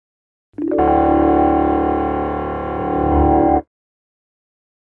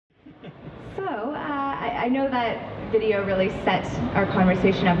I know that video really set our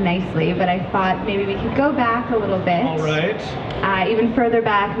conversation up nicely, but I thought maybe we could go back a little bit. All right. Even further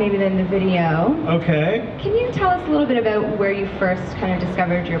back maybe than the video. Okay. Can you tell us a little bit about where you first kind of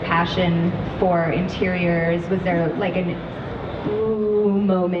discovered your passion for interiors? Was there like an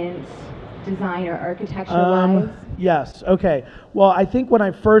moment, design or architecture-wise? Yes, okay. Well, I think when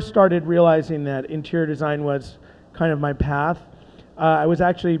I first started realizing that interior design was kind of my path, I was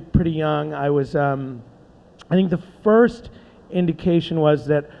actually pretty young. I was, I think the first indication was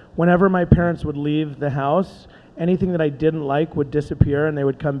that whenever my parents would leave the house, anything that I didn't like would disappear and they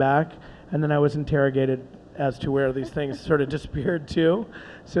would come back, and then I was interrogated as to where these things sort of disappeared to.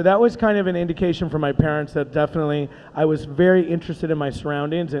 So that was kind of an indication from my parents that definitely I was very interested in my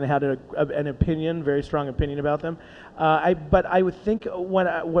surroundings and had an opinion, very strong opinion about them. But I would think when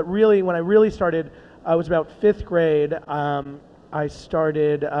I really started, I was about 5th grade. I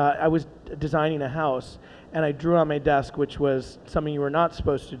was designing a house, and I drew on my desk, which was something you were not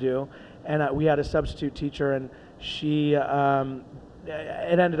supposed to do. And we had a substitute teacher, and she,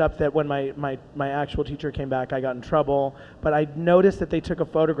 it ended up that when my actual teacher came back, I got in trouble. But I noticed that they took a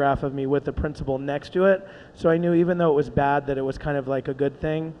photograph of me with the principal next to it, so I knew even though it was bad, that it was kind of like a good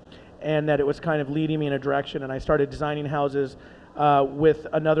thing, and that it was kind of leading me in a direction. And I started designing houses with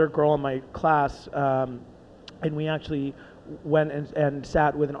another girl in my class, and we actually went and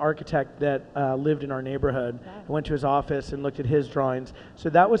sat with an architect that lived in our neighborhood. I went to his office and looked at his drawings. So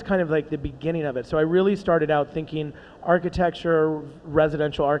that was kind of like the beginning of it. So I really started out thinking architecture,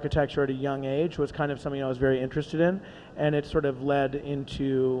 residential architecture at a young age was kind of something I was very interested in, and it sort of led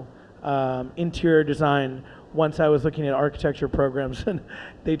into interior design once I was looking at architecture programs, and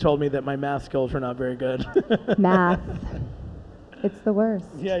they told me that my math skills were not very good. Math. It's the worst.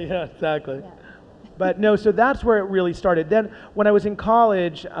 Yeah, exactly. Yeah. But no, so that's where it really started. Then when I was in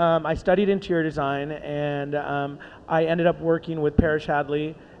college, I studied interior design, and I ended up working with Parrish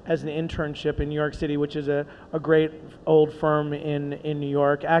Hadley as an internship in New York City, which is a great old firm in New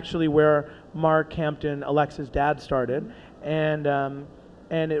York, actually where Mark Hampton, Alexa's dad, started. And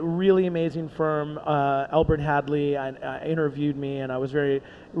a really amazing firm. Albert Hadley interviewed me, and I was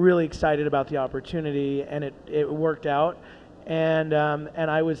really excited about the opportunity, and it worked out. And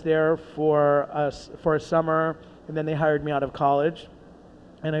I was there for a summer, and then they hired me out of college,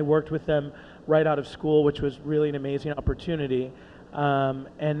 and I worked with them right out of school, which was really an amazing opportunity.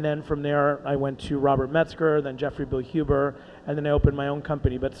 And then from there, I went to Robert Metzger, then Jeffrey Bill Huber, and then I opened my own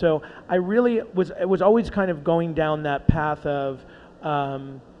company. But so I really was always kind of going down that path of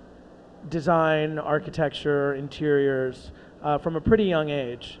design, architecture, interiors from a pretty young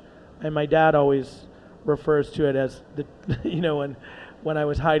age. And my dad always refers to it as when I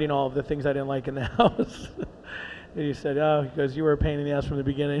was hiding all of the things I didn't like in the house. And he said, "Oh, because you were a pain in the ass from the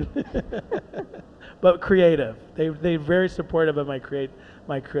beginning." But creative. They're very supportive of my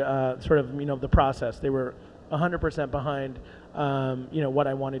sort of the process. They were 100% behind what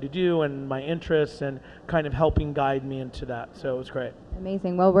I wanted to do and my interests, and kind of helping guide me into that. So it was great.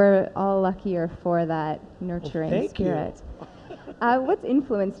 Amazing. Well, we're all luckier for that nurturing spirit. What's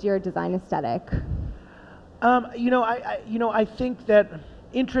influenced your design aesthetic? I think that,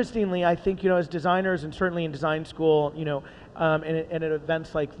 interestingly, as designers, and certainly in design school, and at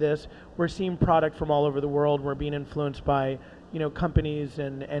events like this, we're seeing product from all over the world. We're being influenced by, companies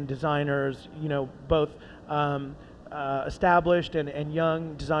and designers, both established and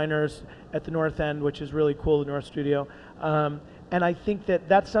young designers at the North End, which is really cool, the North Studio. And I think that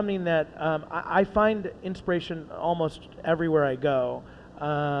that's something that I find inspiration almost everywhere I go.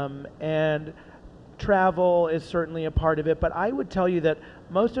 And travel is certainly a part of it, but I would tell you that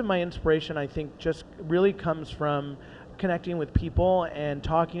most of my inspiration, I think, just really comes from connecting with people and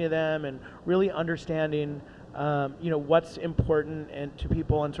talking to them and really understanding what's important and to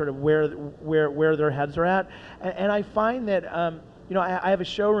people and sort of where their heads are at. And I find that I have a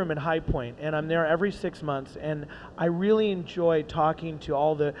showroom in High Point, and I'm there every 6 months, and I really enjoy talking to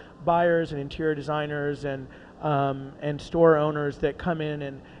all the buyers and interior designers and store owners that come in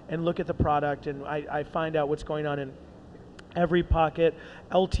and look at the product, and I find out what's going on in every pocket.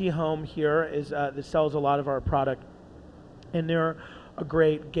 LT Home here that sells a lot of our product, and they're a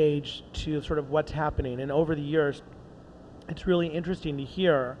great gauge to sort of what's happening. And over the years, it's really interesting to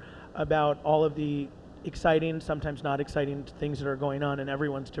hear about all of the exciting, sometimes not exciting things that are going on in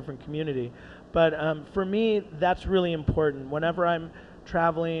everyone's different community. But for me, that's really important. Whenever I'm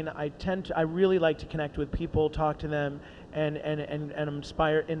traveling, I really like to connect with people, talk to them, and I'm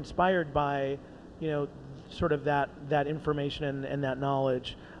inspired by, sort of that information and that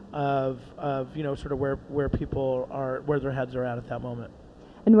knowledge of sort of where people are, where their heads are at that moment.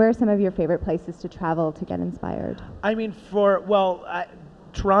 And where are some of your favorite places to travel to get inspired? I mean,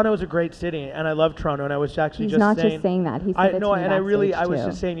 Toronto is a great city, and I love Toronto. And I was actually He's just not saying, just saying that. He said it to me backstage I was too.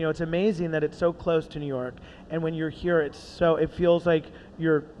 just saying, you know, it's amazing that it's so close to New York, and when you're here, it feels like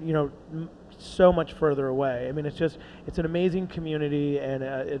you're, you know, so much further away. I mean, it's an amazing community, and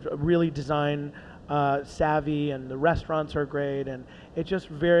it's really design savvy, and the restaurants are great, and it's just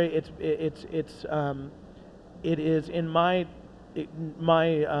it is in my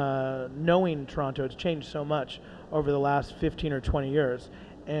knowing Toronto, it's changed so much over the last 15 or 20 years,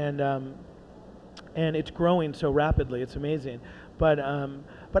 and it's growing so rapidly. It's amazing. But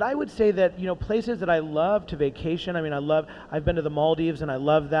I would say that, you know, places that I love to vacation. I mean, I've been to the Maldives, and I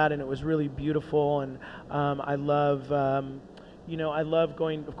love that, and it was really beautiful. And I love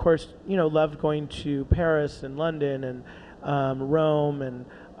going, of course, you know, loved going to Paris and London and Rome, and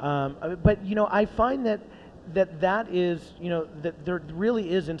but you know, I find that is, you know, that there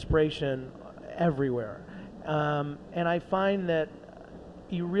really is inspiration everywhere. And I find that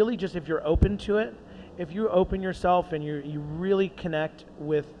you really just, if you're open to it, if you open yourself and you really connect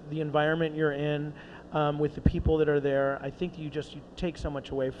with the environment you're in, with the people that are there, I think you take so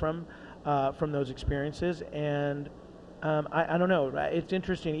much away from those experiences. And I don't know, it's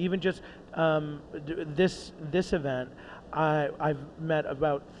interesting. Even just this event, I've met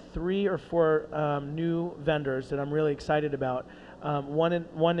about 3 or 4 new vendors that I'm really excited about.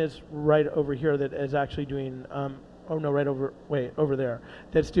 One is right over here that is actually doing, over there,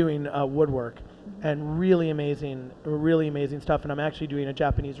 that's doing woodwork, and really amazing stuff. And I'm actually doing a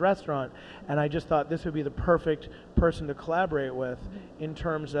Japanese restaurant, and I just thought this would be the perfect person to collaborate with in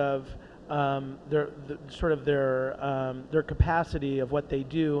terms of their capacity of what they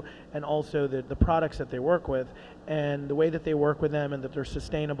do, and also the products that they work with, and the way that they work with them, and that they're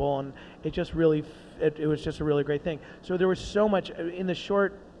sustainable. And it just really, it was just a really great thing. So there was so much in the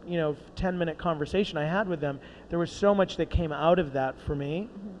short, you know, 10-minute conversation I had with them. There was so much that came out of that for me.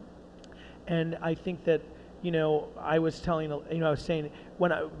 And I think that, you know, I was saying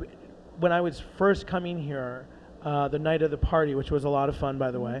when I was first coming here, the night of the party, which was a lot of fun,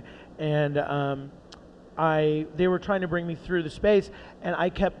 by the way, and they were trying to bring me through the space, and I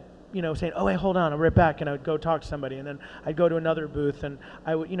kept, you know, saying, "Oh, wait, hold on, I'll be right back," and I would go talk to somebody, and then I'd go to another booth, and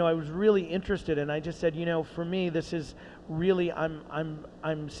I was really interested, and I just said, you know, for me, this is really,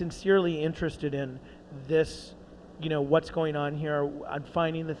 I'm sincerely interested in this, you know, what's going on here. I'm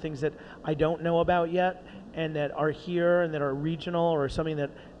finding the things that I don't know about yet, and that are here, and that are regional, or something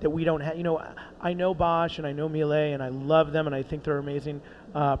that we don't have. You know, I know Bosch, and I know Miele, and I love them, and I think they're amazing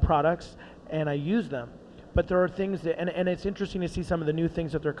products, and I use them. But there are things that, and it's interesting to see some of the new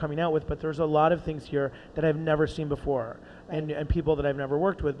things that they're coming out with, but there's a lot of things here that I've never seen before, right. and people that I've never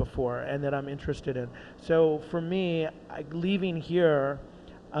worked with before, and that I'm interested in. So for me, leaving here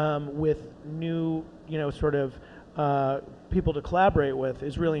with new, you know, sort of people to collaborate with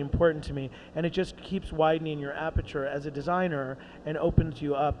is really important to me, and it just keeps widening your aperture as a designer and opens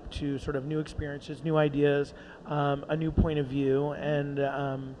you up to sort of new experiences, new ideas, a new point of view, and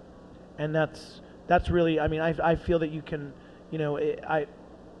that's really, I mean, I feel that you can, you know,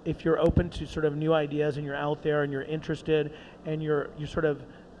 if you're open to sort of new ideas, and you're out there, and you're interested, and you're sort of,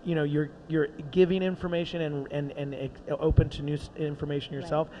 you know, you're giving information and open to new information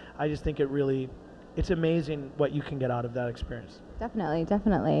yourself, right. I just think it's amazing what you can get out of that experience. Definitely.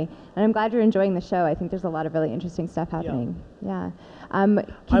 And I'm glad you're enjoying the show. I think there's a lot of really interesting stuff happening. Yeah.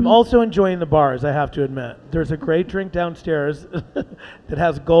 I'm also enjoying the bars, I have to admit. There's a great drink downstairs that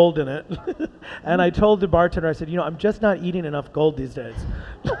has gold in it. And I told the bartender, I said, you know, I'm just not eating enough gold these days.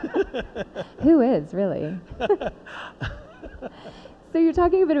 Who is, really? So you're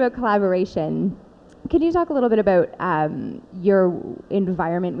talking a bit about collaboration. Can you talk a little bit about your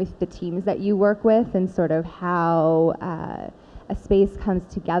environment with the teams that you work with, and sort of how a space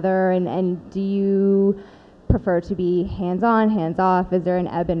comes together, and do you prefer to be hands-on, hands-off? Is there an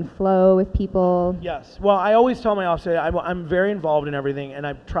ebb and flow with people? Yes. Well, I always tell my office, I'm very involved in everything, and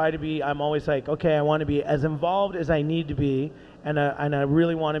I'm always like, okay, I want to be as involved as I need to be, and I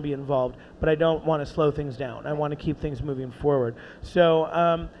really want to be involved, but I don't want to slow things down. I want to keep things moving forward.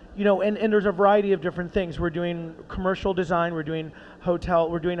 So, you know, and there's a variety of different things. We're doing commercial design. We're doing two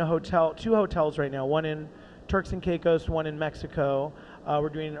hotels right now. One in Turks and Caicos, one in Mexico. We're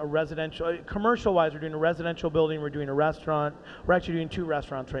doing a residential, commercial-wise, we're doing a residential building. We're doing a restaurant. We're actually doing 2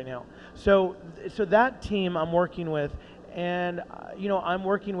 restaurants right now. So that team I'm working with, and you know, I'm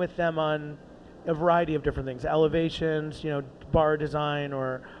working with them on a variety of different things: elevations, you know, bar design,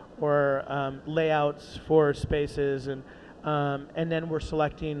 or layouts for spaces, and and then we're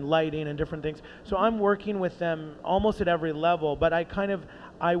selecting lighting and different things. So I'm working with them almost at every level, but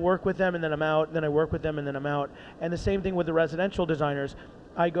I work with them and then I'm out, then I work with them and then I'm out. And the same thing with the residential designers.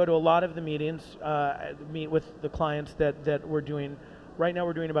 I go to a lot of the meetings, meet with the clients that we're doing. Right now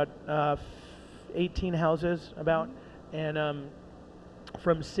we're doing about 18 houses about, and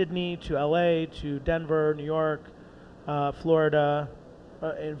from Sydney to LA to Denver, New York, Florida,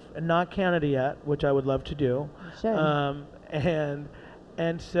 and not Canada yet, which I would love to do. Sure.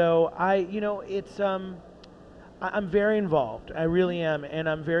 And so I'm very involved. I really am, and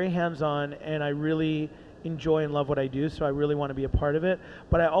I'm very hands-on, and I really enjoy and love what I do. So I really want to be a part of it.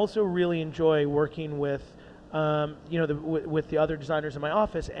 But I also really enjoy working with, with the other designers in my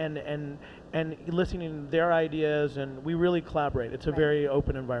office and listening to their ideas, and we really collaborate. It's a very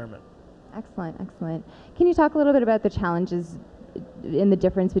open environment. Excellent, excellent. Can you talk a little bit about the challenges in the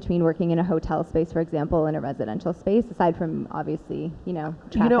difference between working in a hotel space, for example, and a residential space, aside from obviously,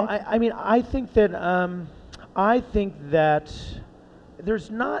 traffic? I think that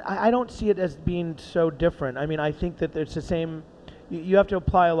there's not, I don't see it as being so different. I mean, I think that it's the same, you have to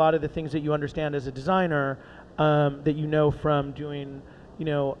apply a lot of the things that you understand as a designer, that you know from doing,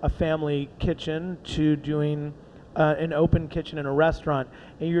 a family kitchen to doing an open kitchen in a restaurant,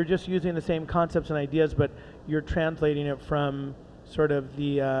 and you're just using the same concepts and ideas, but you're translating it from sort of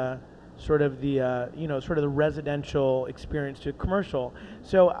the residential experience to commercial.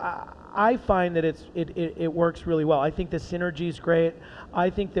 So I find that it works really well. I think the synergy is great. I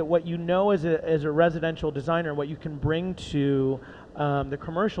think that what as a residential designer, what you can bring to the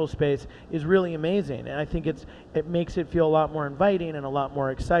commercial space is really amazing, and I think it makes it feel a lot more inviting and a lot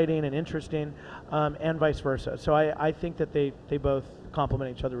more exciting and interesting, and vice versa. So I think that they both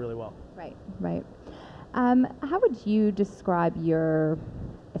complement each other really well. Right, right. How would you describe your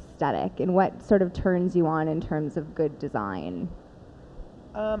aesthetic, and what sort of turns you on in terms of good design?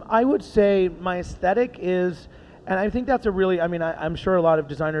 I would say my aesthetic is, and I think that's I'm sure a lot of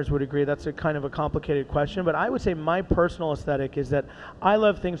designers would agree that's a kind of a complicated question, but I would say my personal aesthetic is that I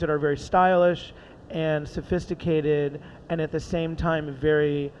love things that are very stylish and sophisticated, and at the same time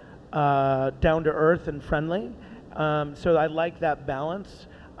very down to earth and friendly. So I like that balance.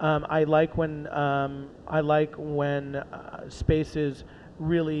 I like when spaces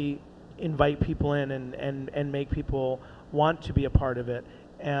really invite people in and make people want to be a part of it.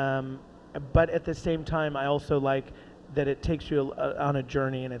 But at the same time, I also like that it takes you on a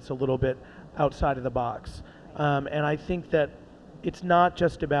journey and it's a little bit outside of the box. And I think that it's not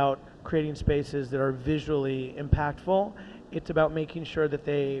just about creating spaces that are visually impactful. It's about making sure that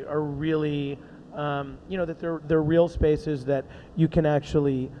they are really, that they're real spaces that you can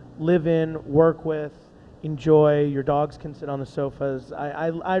actually live in, work with, enjoy. Your dogs can sit on the sofas.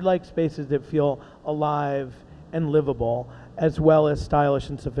 I like spaces that feel alive and livable, as well as stylish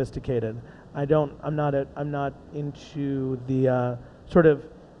and sophisticated. I'm not into the sort of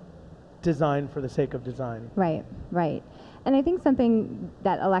design for the sake of design. Right, right. And I think something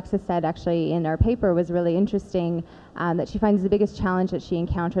that Alexis said actually in our paper was really interesting, that she finds the biggest challenge that she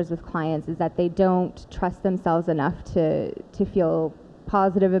encounters with clients is that they don't trust themselves enough to feel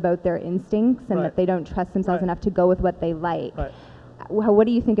positive about their instincts, and that they don't trust themselves enough to go with what they like. Right. What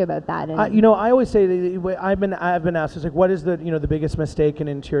do you think about that? I always say that I've been asked, it's like, what is the biggest mistake in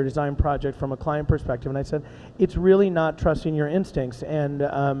an interior design project from a client perspective? And I said, it's really not trusting your instincts. And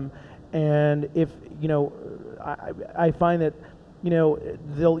if I find that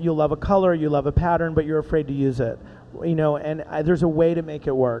you'll love a color, you love a pattern, but you're afraid to use it. And there's a way to make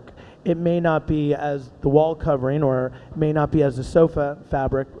it work. It may not be as the wall covering, or it may not be as the sofa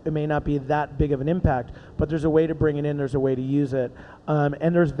fabric. It may not be that big of an impact, but there's a way to bring it in, there's a way to use it.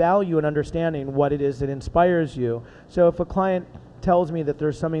 And there's value in understanding what it is that inspires you. So if a client tells me that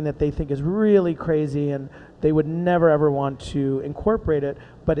there's something that they think is really crazy and they would never ever want to incorporate it,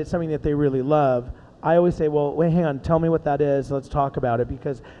 but it's something that they really love, I always say, well, wait, hang on, tell me what that is, let's talk about it,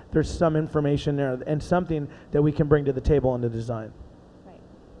 because there's some information there and something that we can bring to the table in the design. Right,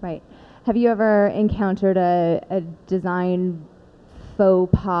 right. Have you ever encountered a design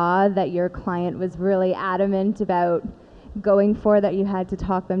faux pas that your client was really adamant about going for, that you had to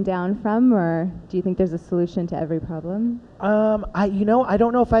talk them down from, or do you think there's a solution to every problem? I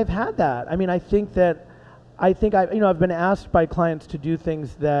don't know if I've had that. I mean, I've been asked by clients to do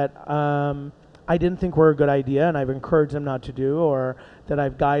things that I didn't think were a good idea, and I've encouraged them not to do, or that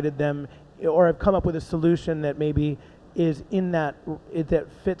I've guided them, or I've come up with a solution that maybe is that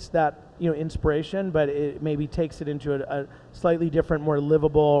fits that inspiration, but it maybe takes it into a slightly different, more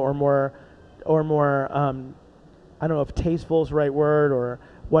livable, or more I don't know if tasteful is the right word,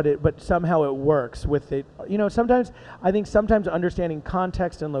 but somehow it works with it. Sometimes I think sometimes understanding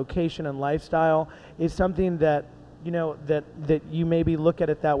context and location and lifestyle is something that that you maybe look at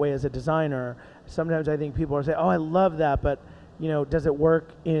it that way as a designer. Sometimes I think people are saying, oh, I love that, but does it work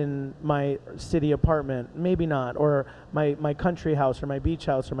in my city apartment? Maybe not, or my country house, or my beach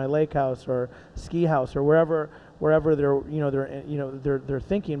house, or my lake house, or ski house, or wherever they're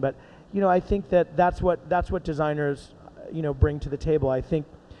thinking. But I think that's what designers bring to the table. I think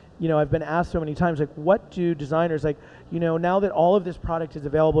I've been asked so many times, like, what do designers, like, now that all of this product is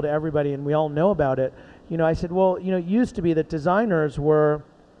available to everybody and we all know about it, I said, well, it used to be that designers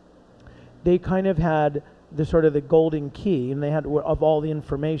they kind of had the sort of the golden key, and they had of all the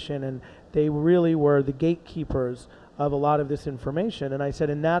information, and they really were the gatekeepers of a lot of this information. And I said,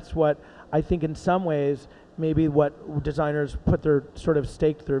 and that's what I think in some ways maybe what designers put their sort of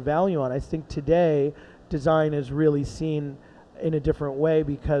staked their value on. I think today design is really seen in a different way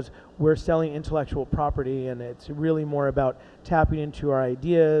because we're selling intellectual property, and it's really more about tapping into our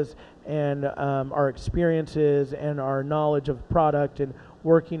ideas and our experiences and our knowledge of product, and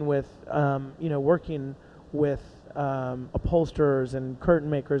working with upholsterers and curtain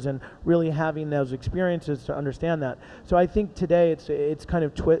makers, and really having those experiences to understand that. So I think today it's kind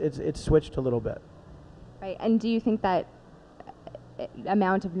of it's switched a little bit. Right, and do you think that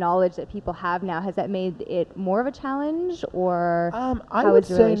amount of knowledge that people have now, has that made it more of a challenge, or I would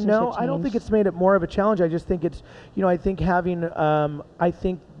say no. I don't think it's made it more of a challenge. I just think it's I think having I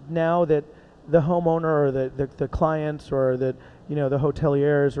think now that the homeowner or the clients or the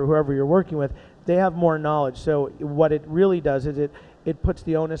hoteliers or whoever you're working with, they have more knowledge. So what it really does is it puts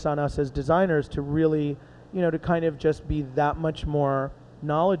the onus on us as designers to really to kind of just be that much more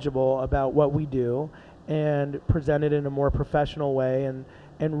knowledgeable about what we do and present it in a more professional way, and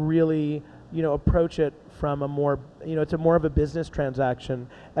really approach it from a more it's a more of a business transaction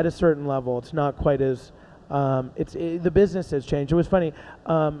at a certain level. It's not quite as the business has changed. It was funny,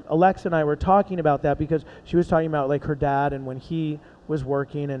 Alexa and I were talking about that because she was talking about like her dad and when he was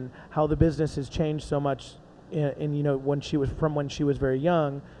working, and how the business has changed so much in when she was very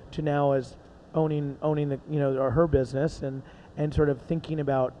young to now as owning the her business, and sort of thinking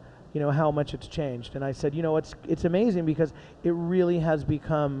about how much it's changed. And I said, it's amazing because it really has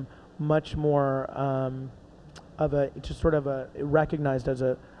become much more of a just sort of recognized as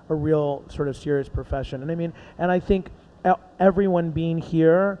a real sort of serious profession. And I think everyone being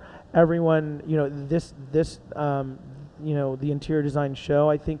here, everyone the Interior Design Show,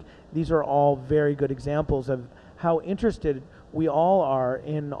 I think these are all very good examples of how interested we all are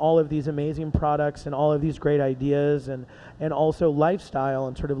in all of these amazing products and all of these great ideas, and also lifestyle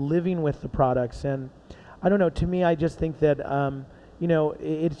and sort of living with the products. And I don't know, to me, I just think that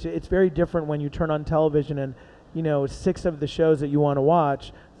it's very different when you turn on television and 6 of the shows that you want to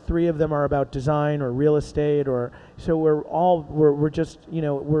watch, 3 of them are about design or real estate, or so we're just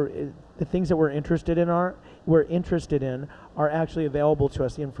the things that we're interested in are actually available to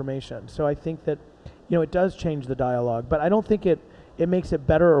us, the information. So I think that it does change the dialogue, but I don't think it makes it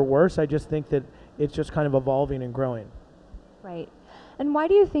better or worse. I just think that it's just kind of evolving and growing. Right. And why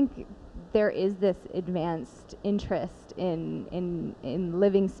do you think there is this advanced interest in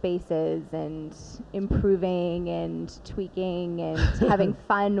living spaces and improving and tweaking and having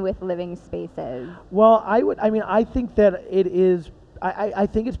fun with living spaces? Well, I think that it is. I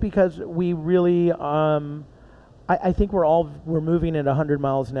think it's because we really. I think we're moving at 100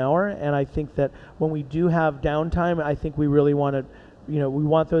 miles an hour, and I think that when we do have downtime, I think we really want to, we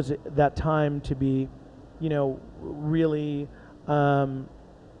want that time to be, really,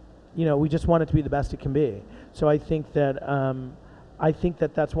 we just want it to be the best it can be. So I think that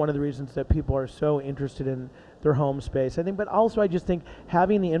that's one of the reasons that people are so interested in their home space. I think, but also I just think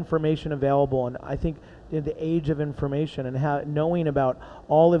having the information available, and I think in the age of information and knowing about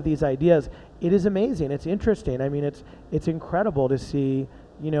all of these ideas, it is amazing. It's interesting. It's incredible to see,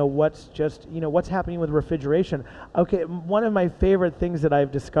 what's happening with refrigeration. Okay, one of my favorite things that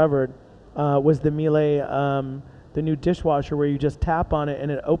I've discovered was the Miele, the new dishwasher where you just tap on it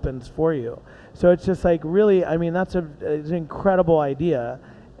and it opens for you. So it's just like really, it's an incredible idea,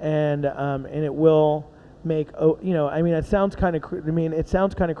 and it will make it sounds kind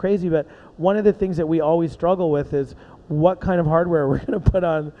of crazy, but one of the things that we always struggle with is what kind of hardware we're going to put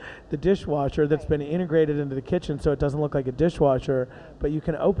on the dishwasher that's been integrated into the kitchen so it doesn't look like a dishwasher, but you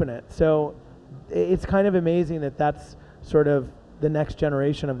can open it. So it's kind of amazing that that's sort of the next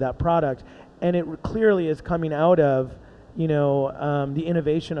generation of that product, and it clearly is coming out of the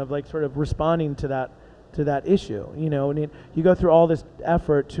innovation of like sort of responding to that issue. You go through all this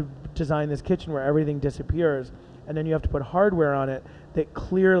effort to design this kitchen where everything disappears, and then you have to put hardware on it that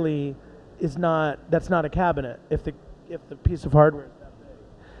clearly that's not a cabinet if the piece of hardware is that big,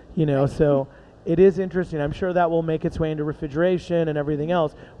 you know. So it is interesting. I'm sure that will make its way into refrigeration and everything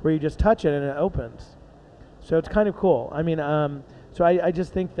else, where you just touch it and it opens. So it's kind of cool. I mean, so I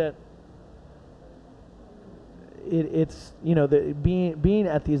just think that it's, you know, being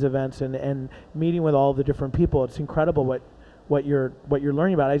at these events and meeting with all the different people, it's incredible what you're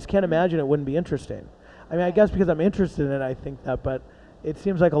learning about. I just can't imagine it wouldn't be interesting. I mean, I guess because I'm interested in it, I think that, but it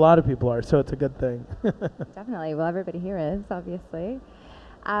seems like a lot of people are, so it's a good thing. Definitely. Well, everybody here is, obviously.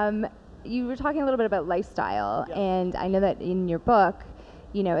 You were talking a little bit about lifestyle, and I know that in your book,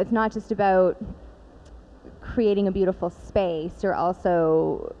 you know, it's not just about creating a beautiful space, you're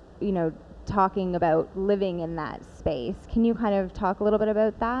also, you know, talking about living in that space. Can you kind of talk a little bit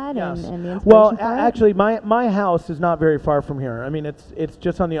about that? Yes. And the inspiration Well, for it? actually, my house is not very far from here. I mean, it's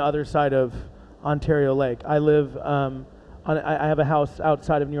just on the other side of Ontario Lake. I live I have a house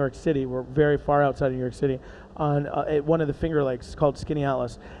outside of New York City. We're very far outside of New York City, on one of the Finger Lakes called Skinny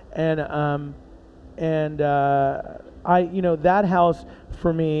Atlas, and I, you know, that house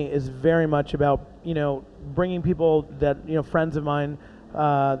for me is very much about, you know, bringing people that, you know, friends of mine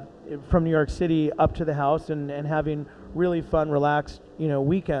from New York City up to the house and having really fun, relaxed, you know,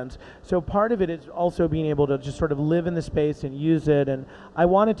 weekends. So part of it is also being able to just sort of live in the space and use it. And I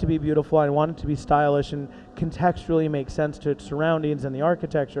want it to be beautiful. I want it to be stylish and contextually make sense to its surroundings and the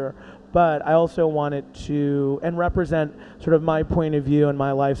architecture. But I also want it to represent sort of my point of view and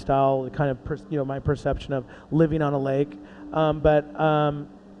my lifestyle, kind of you know, my perception of living on a lake. But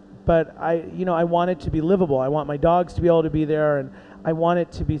I, you know, I want it to be livable. I want my dogs to be able to be there, and I want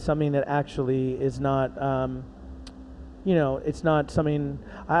it to be something that actually is not, you know, it's not something.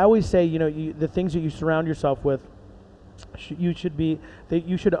 I always say, you know, the things that you surround yourself with, you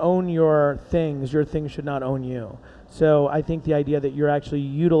should own your things. Your things should not own you. So I think the idea that you're actually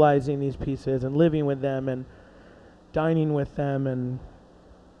utilizing these pieces and living with them and dining with them and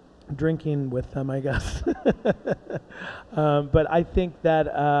drinking with them, I guess. But I think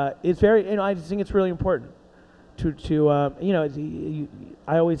that it's very, you know, I just think it's really important to you know,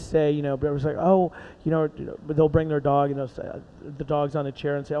 I always say, you know, but it was like, oh, you know, they'll bring their dog and they'll say, the dog's on the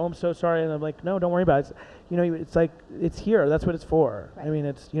chair and say, oh, I'm so sorry. And I'm like, no, don't worry about it. It's, you know, it's like, it's here. That's what it's for. Right. I mean,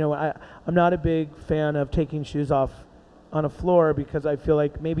 it's, you know, I'm not a big fan of taking shoes off on a floor because I feel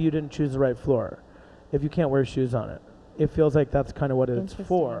like maybe you didn't choose the right floor if you can't wear shoes on it. It feels like that's kind of what it's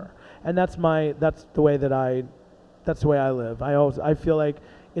for. And that's the way I live. I feel like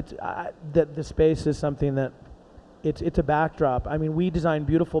it's that the space is something that it's a backdrop. I mean, we design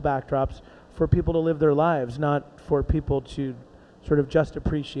beautiful backdrops for people to live their lives, not for people to sort of just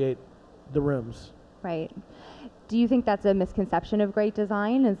appreciate the rooms. Right. Do you think that's a misconception of great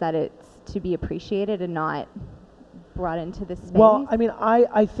design, is that it's to be appreciated and not brought into the space? Well, I mean,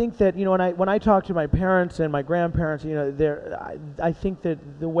 I think that, you know, when I talk to my parents and my grandparents, you know, I think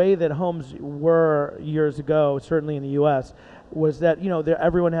that the way that homes were years ago, certainly in the U.S., was that, you know,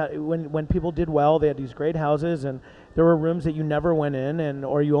 everyone had, when people did well, they had these great houses, and there were rooms that you never went in,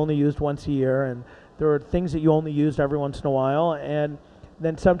 or you only used once a year, and there were things that you only used every once in a while. And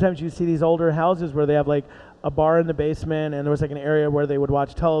then sometimes you see these older houses where they have like a bar in the basement, and there was like an area where they would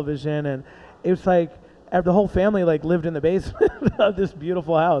watch television, and it was like the whole family like lived in the basement of this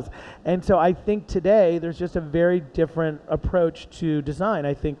beautiful house. And so I think today there's just a very different approach to design.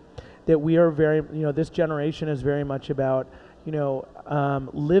 I think that we are very, you know, this generation is very much about, you know,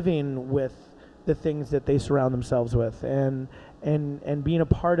 living with the things that they surround themselves with, and being a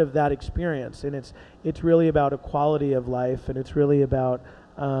part of that experience. And it's really about a quality of life, and it's really about,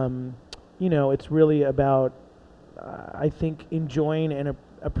 you know, it's really about, I think, enjoying and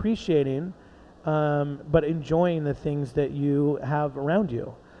appreciating, but enjoying the things that you have around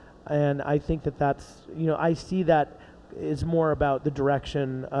you. And I think that that's, you know, I see that is more about the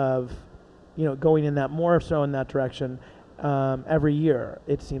direction of, you know, going in that, more so in that direction. Every year,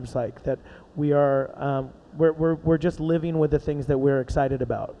 it seems like that we are we're just living with the things that we're excited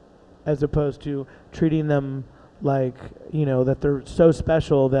about, as opposed to treating them like, you know, that they're so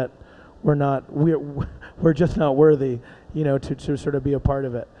special that we're just not worthy, you know, to sort of be a part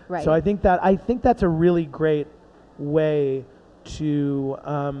of it. Right. So I think that's a really great way to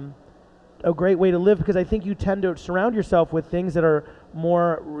a great way to live, because I think you tend to surround yourself with things that are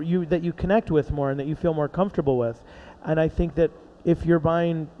more that you connect with more and that you feel more comfortable with. And I think that if you're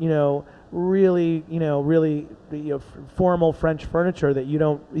buying, you know, really formal French furniture that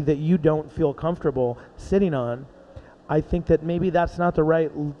you don't feel comfortable sitting on, I think that maybe that's not the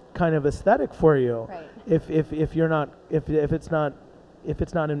right kind of aesthetic for you. Right. If it's not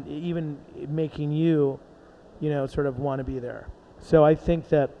even making you sort of want to be there. So I think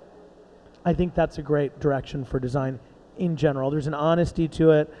that's a great direction for design in general. There's an honesty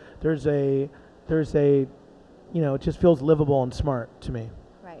to it. There's a it just feels livable and smart to me.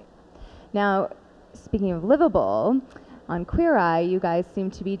 Right. Now, speaking of livable, on Queer Eye, you guys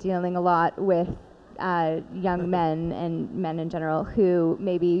seem to be dealing a lot with young men and men in general who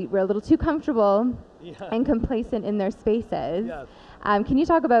maybe were a little too comfortable and complacent in their spaces. Yes. Can you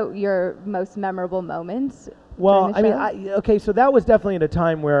talk about your most memorable moments? Well, I mean, so that was definitely at a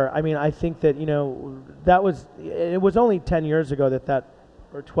time where, I mean, I think that, it was only 10 years ago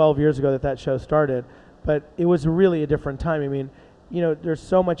or 12 years ago that that show started, but it was really a different time. I mean, there's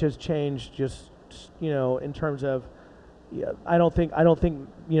so much has changed just, in terms of, I don't think,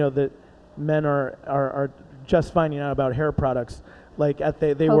 that men are just finding out about hair products like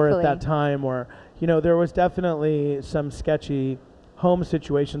they were at that time, or, there was definitely some sketchy home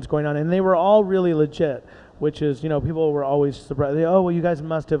situations going on, and they were all really legit, which is, people were always surprised. Oh, well, you guys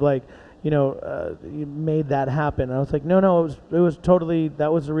must have you made that happen. And I was like, no, it was totally,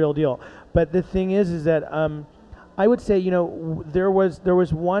 that was the real deal. But the thing is that I would say, there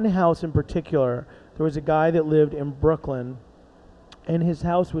was one house in particular. There was a guy that lived in Brooklyn, and his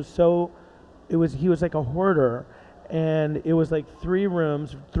house was he was like a hoarder, and it was like 3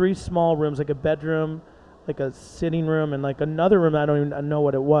 small rooms, like a bedroom, like a sitting room, and like another room, I don't even know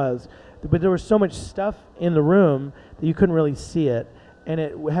what it was. But there was so much stuff in the room that you couldn't really see it. And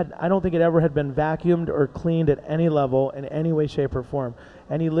I don't think it ever had been vacuumed or cleaned at any level in any way, shape, or form.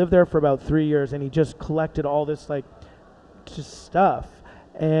 And he lived there for about 3 years, and he just collected all this just stuff.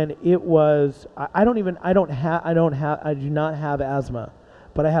 And it was, I do not have asthma,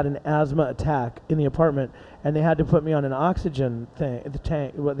 but I had an asthma attack in the apartment, and they had to put me on an oxygen tank.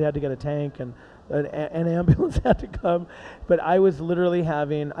 They had to get a tank, and an ambulance had to come. But I was literally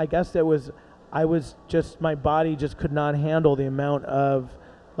having, my body just could not handle the amount of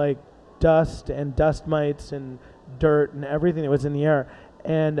dust and dust mites and dirt and everything that was in the air.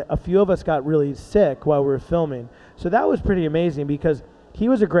 And a few of us got really sick while we were filming. So that was pretty amazing, because he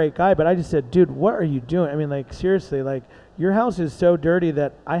was a great guy, but I just said, dude, what are you doing? I mean, seriously, your house is so dirty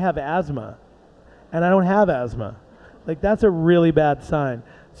that I have asthma, and I don't have asthma. That's a really bad sign.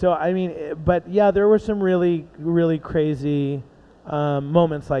 So, I mean, but yeah, there were some really, really crazy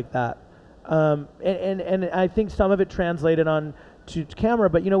moments like that. And I think some of it translated on to camera,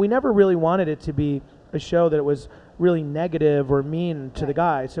 but we never really wanted it to be a show that was really negative or mean to the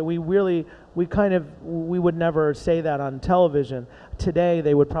guy. So we would never say that on television. Today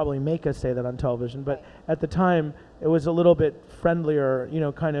they would probably make us say that on television, but at the time it was a little bit friendlier,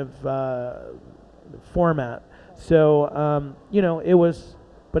 format. So it was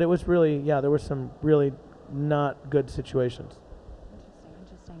really, there were some really not good situations.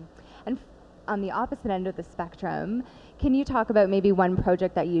 Interesting. And on the opposite end of the spectrum, can you talk about maybe one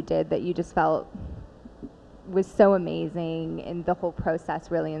project that you did that you just felt was so amazing and the whole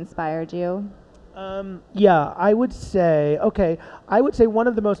process really inspired you? I would say one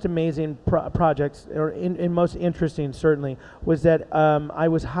of the most amazing projects, or most interesting certainly, was that I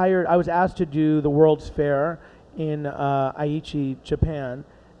was asked to do the World's Fair in Aichi, Japan,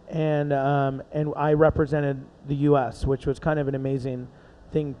 and I represented the U.S., which was kind of an amazing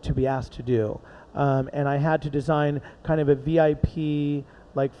thing to be asked to do. And I had to design kind of a VIP,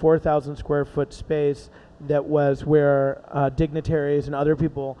 4,000 square foot space that was where dignitaries and other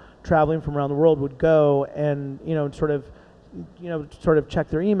people traveling from around the world would go and sort of check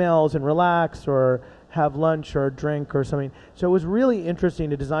their emails and relax or have lunch or a drink or something. So it was really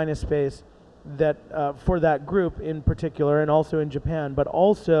interesting to design a space that for that group in particular, and also in Japan, but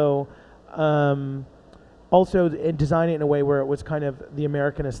also in designing it in a way where it was kind of the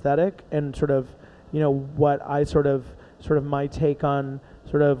American aesthetic and sort of what I sort of my take on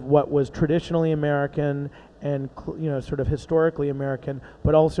sort of what was traditionally American and sort of historically American,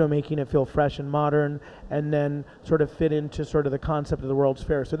 but also making it feel fresh and modern, and then sort of fit into sort of the concept of the World's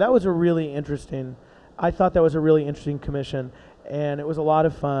Fair. So that was I thought that was a really interesting commission, and it was a lot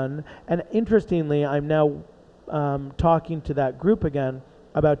of fun. And interestingly, I'm now talking to that group again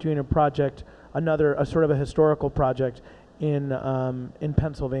about doing a project, a sort of a historical project in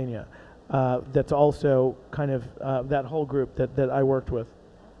Pennsylvania. That's also kind of that whole group that I worked with.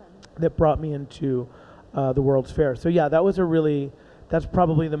 Awesome. That brought me into the World's Fair. So yeah, that's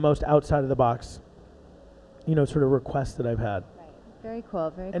probably the most outside of the box, sort of request that I've had. Right. Very cool,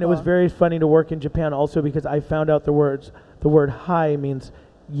 very cool. And it was very funny to work in Japan also, because I found out the word hi means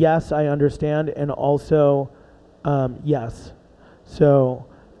yes, I understand, and also yes. So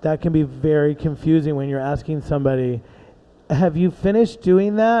that can be very confusing when you're asking somebody, have you finished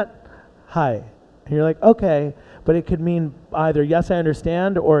doing that? Hi. And you're like, okay, but it could mean either yes, I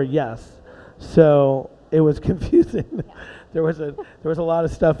understand, or yes. So it was confusing. There was a lot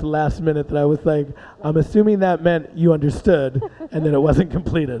of stuff last minute that I was like, I'm assuming that meant you understood, and then it wasn't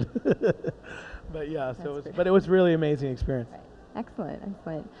completed. But yeah, but it was really amazing experience. Right. Excellent,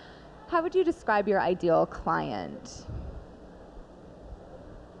 excellent. How would you describe your ideal client?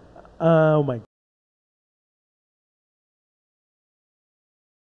 Oh my.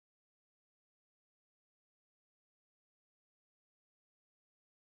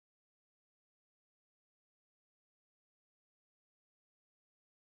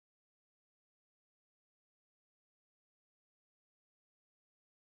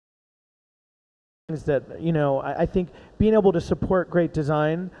 That I think being able to support great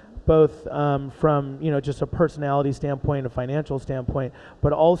design, both from just a personality standpoint, a financial standpoint,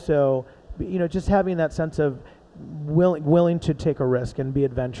 but also just having that sense of willing to take a risk and be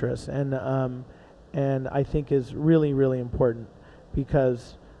adventurous, and I think is really, really important,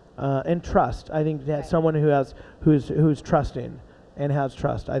 because and trust. I think that someone who's trusting and has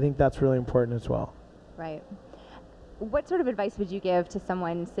trust, I think that's really important as well. Right. What sort of advice would you give to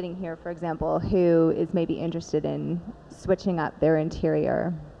someone sitting here, for example, who is maybe interested in switching up their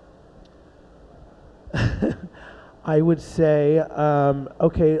interior? I would say,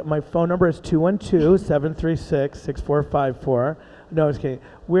 okay, my phone number is 212-736-6454. No, I was kidding.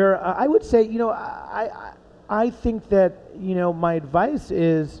 I would say, I think that, my advice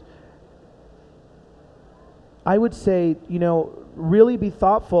is, I would say, really be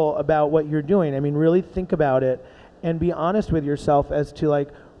thoughtful about what you're doing. I mean, really think about it and be honest with yourself as to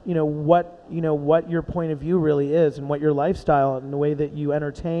what your point of view really is, and what your lifestyle and the way that you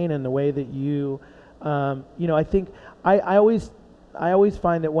entertain and the way that you I think I always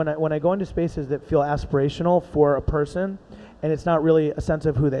find that when I go into spaces that feel aspirational for a person, and it's not really a sense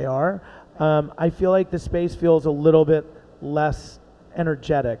of who they are, I feel like the space feels a little bit less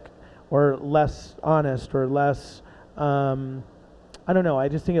energetic, or less honest, or less I don't know, I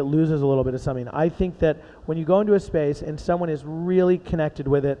just think it loses a little bit of something. I think that when you go into a space and someone is really connected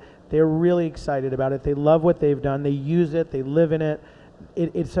with it, they're really excited about it, they love what they've done, they use it, they live in it,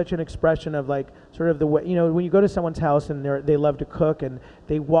 it's such an expression of sort of the way, when you go to someone's house and they love to cook, and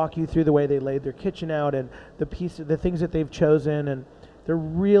they walk you through the way they laid their kitchen out, and the things that they've chosen, and they're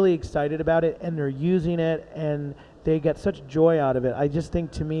really excited about it, and they're using it, and they get such joy out of it. I just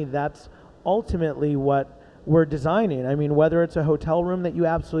think, to me, that's ultimately what we're designing. I mean, whether it's a hotel room that you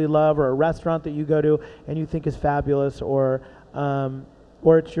absolutely love, or a restaurant that you go to and you think is fabulous, or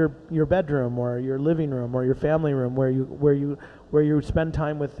it's your bedroom, or your living room, or your family room, where you spend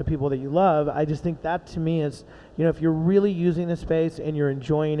time with the people that you love. I just think that, to me, is, if you're really using the space and you're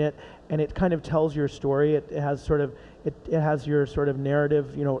enjoying it, and it kind of tells your story, it has your sort of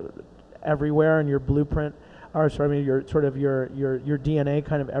narrative, everywhere, in your blueprint, or your DNA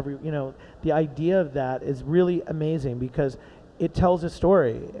kind of the idea of that is really amazing, because it tells a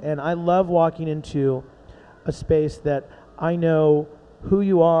story. And I love walking into a space that I know who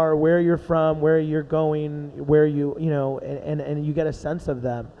you are, where you're from, where you're going, where and you get a sense of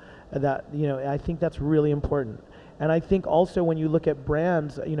them. That, I think that's really important. And I think also, when you look at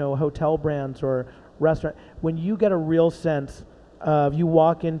brands, hotel brands or restaurant, when you get a real sense of, you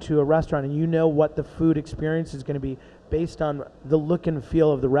walk into a restaurant and you know what the food experience is going to be based on the look and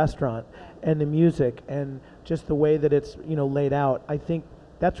feel of the restaurant, and the music, and just the way that it's laid out, I think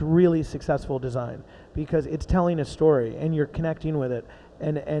that's really successful design, because it's telling a story and you're connecting with it,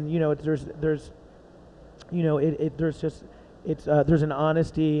 and there's an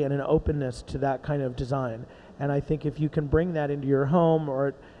honesty and an openness to that kind of design. And I think if you can bring that into your home,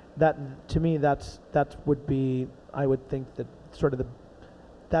 or that, to me, that would be, I would think that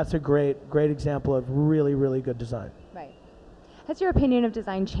that's a great example of really, really good design. Right. Has your opinion of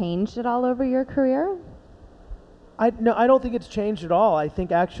design changed at all over your career? No, I don't think it's changed at all. I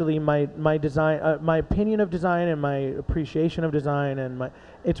think actually my design, my opinion of design, and my appreciation of design, and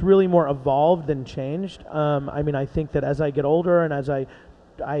it's really more evolved than changed. I mean, I think that as I get older, and as I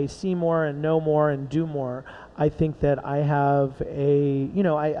see more and know more and do more, I think that I have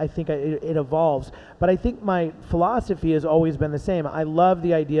I think it evolves. But I think my philosophy has always been the same. I love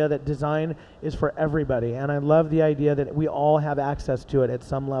the idea that design is for everybody, and I love the idea that we all have access to it at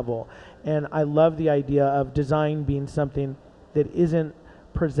some level. And I love the idea of design being something that isn't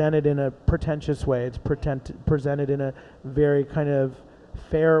presented in a pretentious way. It's presented in a very kind of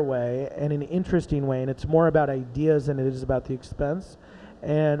fair way and an interesting way, and it's more about ideas than it is about the expense.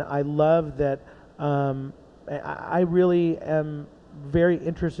 And I love that. I really am very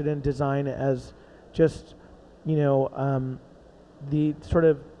interested in design as just, the sort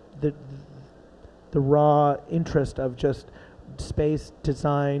of raw interest of just space,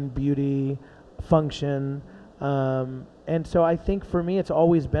 design, beauty, function. And so I think for me, it's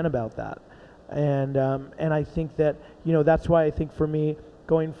always been about that. And I think that, that's why I think for me,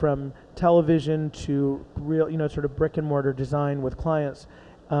 going from television to real, sort of brick and mortar design with clients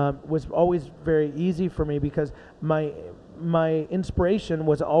was always very easy for me, because my inspiration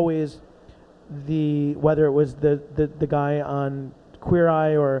was always whether it was the guy on Queer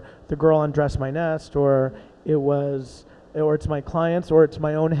Eye or the girl on Dress My Nest, or it's my clients, or it's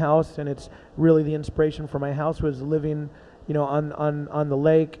my own house, and it's really the inspiration for my house was living, on the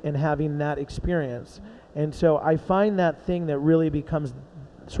lake and having that experience. And so I find that thing that really becomes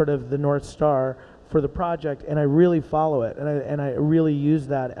sort of the North Star for the project, and I really follow it, and I really use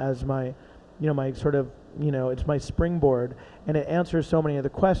that as my, my sort of, it's my springboard, and it answers so many of the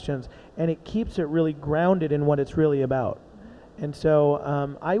questions, and it keeps it really grounded in what it's really about. And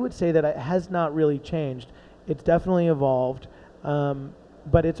so I would say that it has not really changed. It's definitely evolved,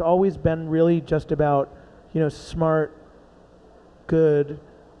 but it's always been really just about, smart, good,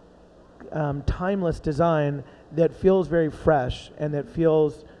 timeless design that feels very fresh and that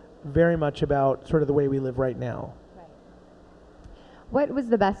feels very much about sort of the way we live right now. Right. What was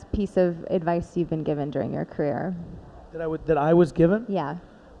the best piece of advice you've been given during your career? That I was given? Yeah.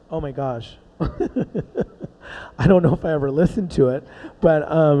 Oh my gosh. I don't know if I ever listened to it, but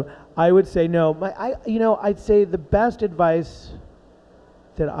I would say no. I'd say the best advice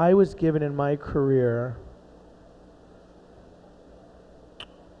that I was given in my career,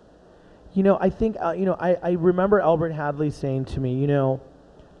 I think, I remember Albert Hadley saying to me,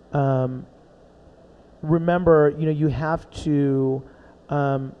 remember, you have to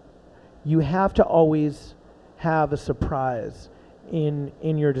always have a surprise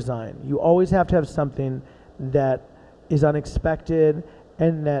in your design. You always have to have something that is unexpected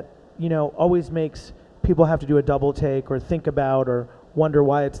and that, always makes people have to do a double take or think about or wonder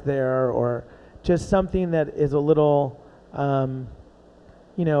why it's there, or just something that is a little,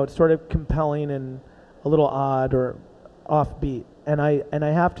 it's sort of compelling and a little odd or offbeat. And I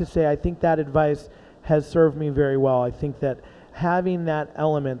have to say, I think that advice has served me very well. I think that having that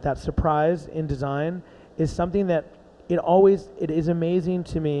element, that surprise in design, is something that it is amazing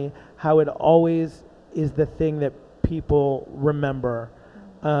to me how it always is the thing that people remember.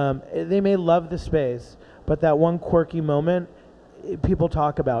 They may love the space, but that one quirky moment, people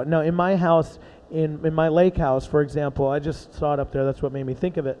talk about. Now, in my house, in my lake house, for example, I just saw it up there, that's what made me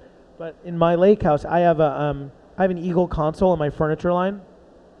think of it. But in my lake house, I have an eagle console in my furniture line,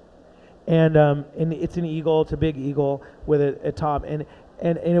 and it's an eagle. It's a big eagle with a top, and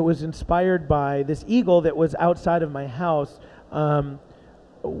it was inspired by this eagle that was outside of my house.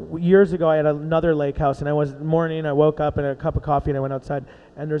 Years ago, I had another lake house, and I woke up and had a cup of coffee, and I went outside,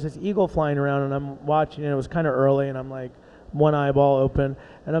 and there's this eagle flying around, and I'm watching, and it was kind of early, and I'm like, one eyeball open,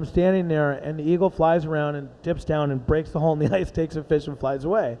 and I'm standing there, and the eagle flies around and dips down and breaks the hole in the ice, takes a fish, and flies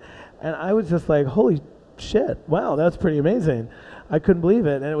away. And I was just like, holy shit, wow, that's pretty amazing. I couldn't believe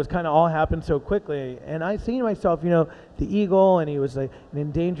it, and it was kind of all happened so quickly. And I see to myself, the eagle, and he was like an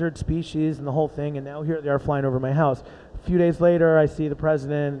endangered species and the whole thing, and now here they are flying over my house. A few days later, I see the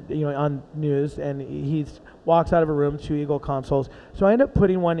president, on news, and he walks out of a room, 2 eagle consoles. So I end up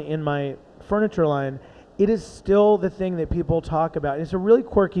putting one in my furniture line. It is still the thing that people talk about. It's a really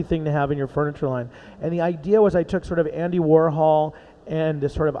quirky thing to have in your furniture line. And the idea was I took sort of Andy Warhol and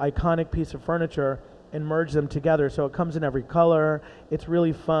this sort of iconic piece of furniture and merged them together. So it comes in every color. It's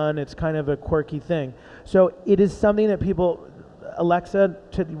really fun. It's kind of a quirky thing. So it is something that people, Alexa,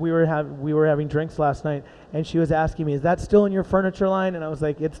 we were having drinks last night, and she was asking me, is that still in your furniture line? And I was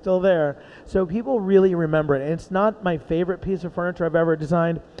like, it's still there. So people really remember it. And it's not my favorite piece of furniture I've ever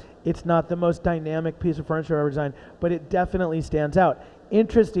designed. It's not the most dynamic piece of furniture I've ever designed, but it definitely stands out.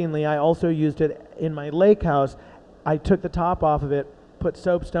 Interestingly, I also used it in my lake house. I took the top off of it, put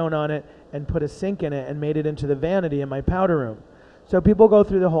soapstone on it, and put a sink in it, and made it into the vanity in my powder room. So people go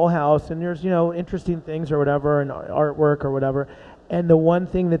through the whole house, and there's, interesting things or whatever, and artwork or whatever. And the one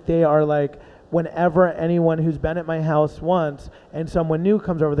thing that they are like, whenever anyone who's been at my house once and someone new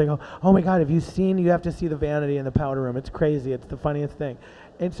comes over, they go, oh my God, you have to see the vanity in the powder room. It's crazy. It's the funniest thing.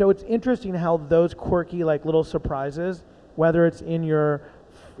 And so it's interesting how those quirky, like, little surprises, whether it's in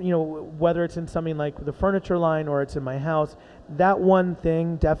whether it's in something like the furniture line or it's in my house, that one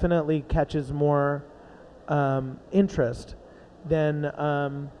thing definitely catches more interest than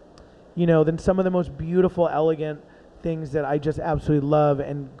some of the most beautiful, elegant things that I just absolutely love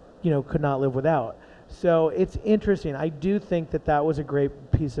and, could not live without. So it's interesting. I do think that was a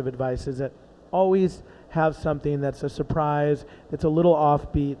great piece of advice, is that always have something that's a surprise, that's a little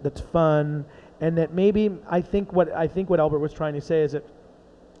offbeat, that's fun, and that maybe I think what Albert was trying to say is that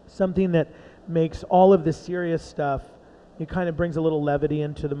something that makes all of the serious stuff, it kind of brings a little levity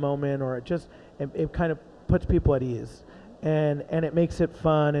into the moment, or it kind of puts people at ease, and it makes it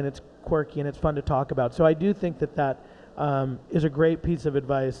fun, and it's quirky, and it's fun to talk about. So I do think that is a great piece of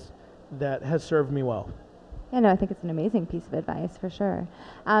advice that has served me well. Yeah, no, I think it's an amazing piece of advice for sure.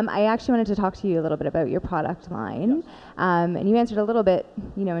 I actually wanted to talk to you a little bit about your product line. Yes. And you answered a little bit,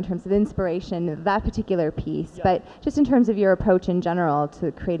 in terms of inspiration, that particular piece, Yeah. but just in terms of your approach in general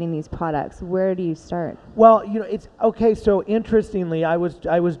to creating these products, where do you start? Well, it's okay. So interestingly, I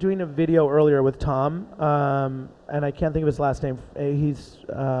was doing a video earlier with Thom, and I can't think of his last name. He's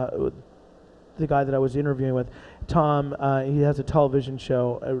the guy that I was interviewing with. Thom, he has a television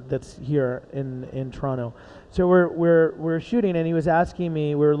show that's here in Toronto. So we're shooting, and he was asking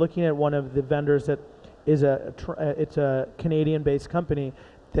me. We were looking at one of the vendors that is it's a Canadian-based company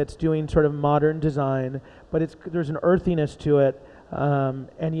that's doing sort of modern design, but there's an earthiness to it,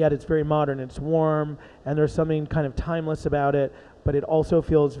 and yet it's very modern. It's warm, and there's something kind of timeless about it, but it also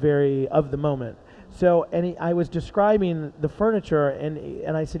feels very of the moment. So, I was describing the furniture,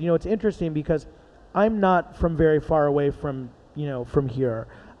 and I said, it's interesting because I'm not from very far away from here.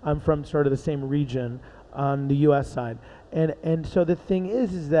 I'm from sort of the same region on the U.S. side, and so the thing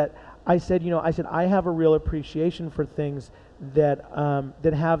is that I said, I have a real appreciation for things that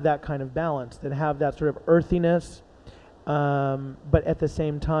have that kind of balance, that have that sort of earthiness, but at the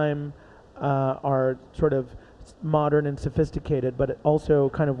same time are sort of modern and sophisticated, but also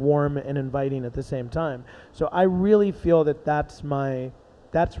kind of warm and inviting at the same time. So I really feel that that's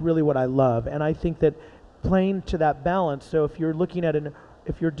really what I love, and I think that playing to that balance. So if you're looking at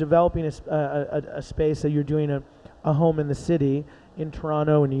if you're developing a space, that you're doing a home in the city, in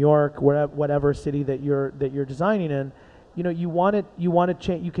Toronto, in New York, whatever city that you're designing in,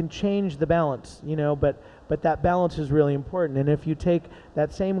 you can change the balance, but that balance is really important. And if you take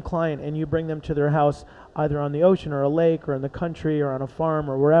that same client and you bring them to their house, either on the ocean or a lake or in the country or on a farm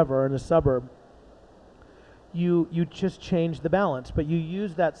or wherever, or in a suburb, you just change the balance, but you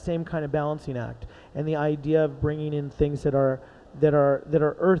use that same kind of balancing act, and the idea of bringing in things that are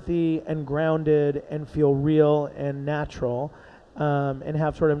earthy and grounded and feel real and natural, and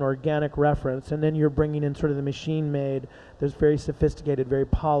have sort of an organic reference, and then you're bringing in sort of the machine-made, there's very sophisticated, very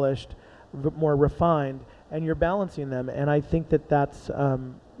polished, more refined, and you're balancing them. And I think that's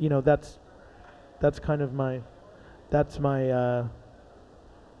kind of my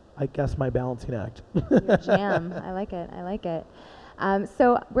I guess my balancing act. Your jam. I like it.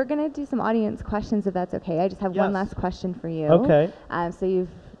 So we're going to do some audience questions, if that's okay. I just have one last question for you. Okay. So you've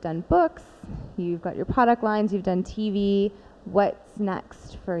done books, you've got your product lines, you've done TV. What's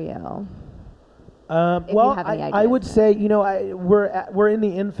next for you? Well, I would say, we're in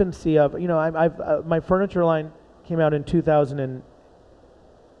the infancy of, my furniture line came out in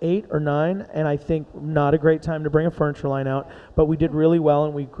 2008 or 9, and I think not a great time to bring a furniture line out, but we did really well,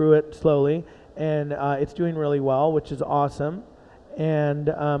 and we grew it slowly, and it's doing really well, which is awesome. And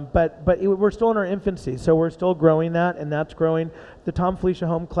we're still in our infancy, so we're still growing that, and that's growing. The Thom Filicia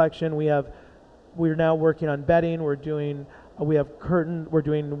Home Collection, we're now working on bedding. We're doing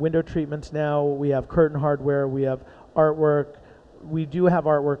window treatments now. We have curtain hardware. We have artwork. We do have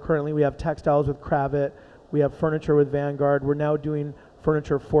artwork currently. We have textiles with Kravet. We have furniture with Vanguard. We're now doing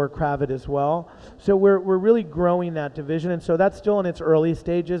furniture for Kravet as well. So we're really growing that division, and so that's still in its early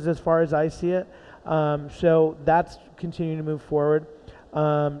stages as far as I see it. So that's continuing to move forward.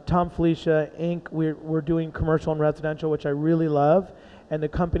 Thom Filicia Inc. We're doing commercial and residential, which I really love, and the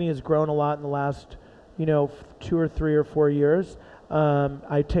company has grown a lot in the last 2 or 3 or 4 years.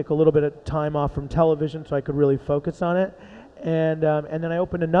 I take a little bit of time off from television so I could really focus on it, and then I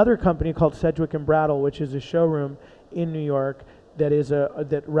opened another company called Sedgwick and Brattle, which is a showroom in New York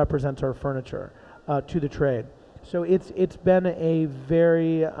that represents our furniture to the trade. So it's been a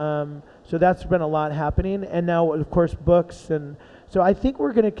very so that's been a lot happening, and now of course books, and so I think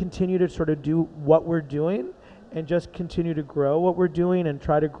we're going to continue to sort of do what we're doing and just continue to grow what we're doing and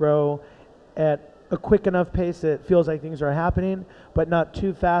try to grow at a quick enough pace that it feels like things are happening, but not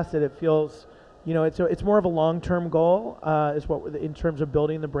too fast that it feels, it's more of a long-term goal is what in terms of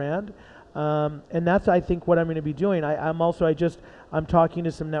building the brand. And that's, I think, what I'm going to be doing. I'm talking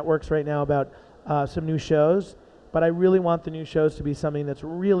to some networks right now about some new shows, but I really want the new shows to be something that's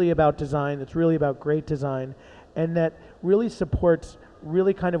really about design, that's really about great design, and that really supports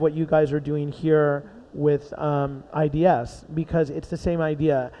really kind of what you guys are doing here with IDS, because it's the same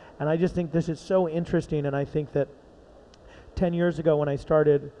idea. And I just think this is so interesting, and I think that 10 years ago when I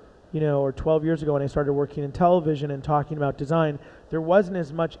started, or 12 years ago when I started working in television and talking about design, there wasn't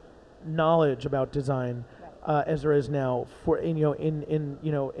as much knowledge about design as there is now for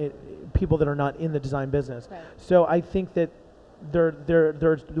people that are not in the design business. Right. So I think that there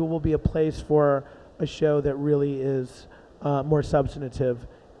will be a place for a show that really is more substantive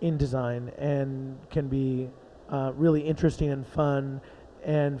in design and can be really interesting and fun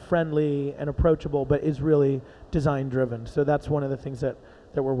and friendly and approachable, but is really design driven. So that's one of the things that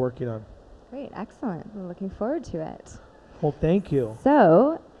we're working on. Great, excellent. We're looking forward to it. Well, thank you.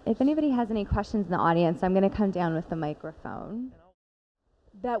 So, if anybody has any questions in the audience, I'm going to come down with the microphone.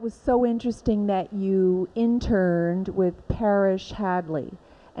 That was so interesting that you interned with Parrish Hadley.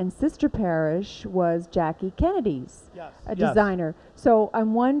 And Sister Parrish was Jackie Kennedy's a designer. So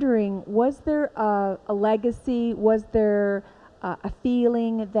I'm wondering, was there a legacy? Was there a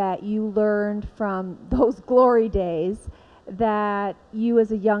feeling that you learned from those glory days that you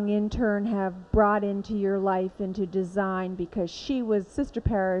as a young intern have brought into your life, into design, because Sister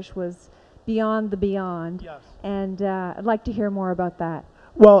Parrish was beyond the beyond. Yes. And I'd like to hear more about that.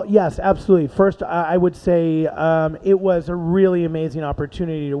 Well, yes, absolutely. First, I would say it was a really amazing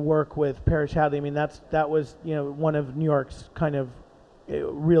opportunity to work with Parrish Hadley. I mean, that was one of New York's kind of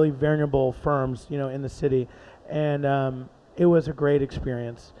really venerable firms in the city, and it was a great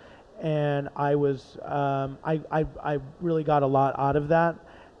experience. And I was I really got a lot out of that,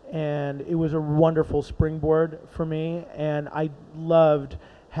 and it was a wonderful springboard for me. And I loved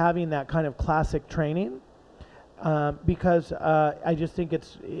having that kind of classic training. Because I just think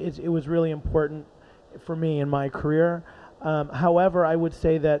it was really important for me in my career. However, I would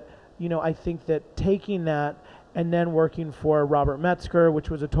say that I think that taking that and then working for Robert Metzger, which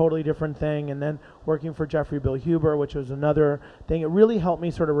was a totally different thing, and then working for Jeffrey Bill Huber, which was another thing, it really helped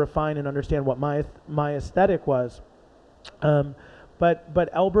me sort of refine and understand what my aesthetic was. But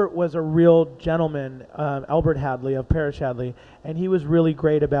Albert was a real gentleman, Albert Hadley of Parrish Hadley, and he was really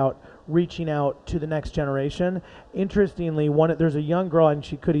great about reaching out to the next generation. Interestingly, there's a young girl, and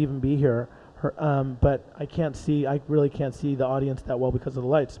she could even be here, but I really can't see the audience that well because of the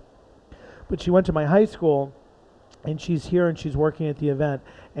lights. But she went to my high school, and she's here, and she's working at the event,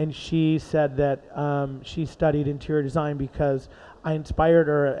 and she said that she studied interior design because I inspired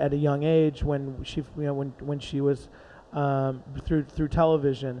her at a young age when she was through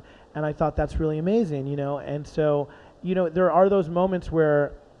television, and I thought that's really amazing, and so there are those moments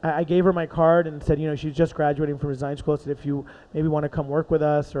where I gave her my card and said, she's just graduating from design school. I said, if you maybe want to come work with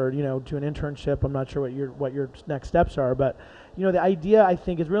us or do an internship, I'm not sure what your next steps are, but the idea I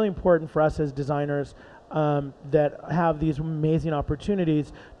think is really important for us as designers that have these amazing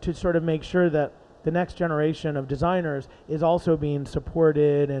opportunities to sort of make sure that the next generation of designers is also being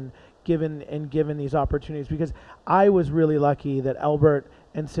supported and given these opportunities, because I was really lucky that Albert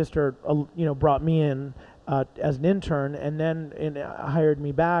and Sister brought me in as an intern, and then hired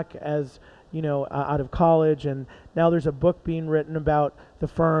me back as out of college, and now there's a book being written about the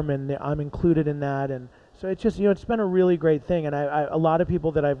firm, and I'm included in that, and so it's just it's been a really great thing, and a lot of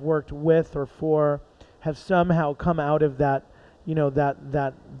people that I've worked with or for have somehow come out of that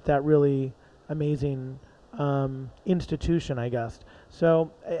that really amazing institution, I guess.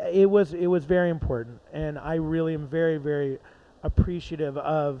 So it was very important, and I really am very, very appreciative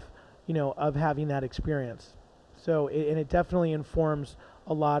of of having that experience. So it definitely informs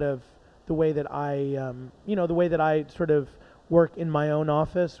a lot of the way that I sort of work in my own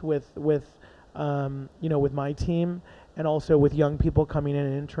office with my team, and also with young people coming in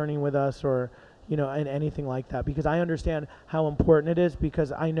and interning with us, or and anything like that, because I understand how important it is,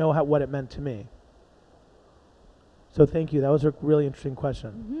 because I know what it meant to me. So thank you. That was a really interesting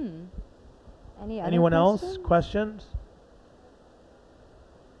question. Mm-hmm. Anyone else? Questions?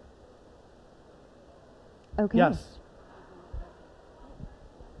 Okay. Yes.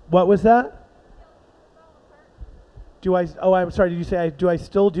 What was that? I'm sorry, did you say do I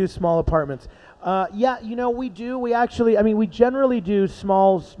still do small apartments? Yeah, we do. We generally do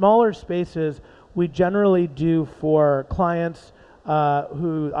smaller spaces. We generally do for clients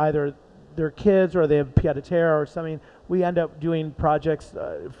who either their kids or they have pied-à-terre or something. We end up doing projects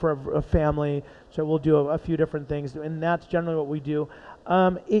for a family, so we'll do a few different things, and that's generally what we do.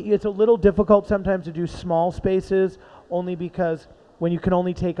 It's a little difficult sometimes to do small spaces, only because when you can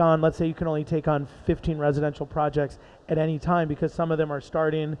only take on, let's say you can only take on 15 residential projects at any time, because some of them are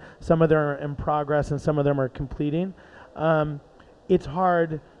starting, some of them are in progress, and some of them are completing. It's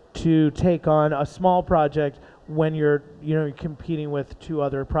hard to take on a small project when you're competing with two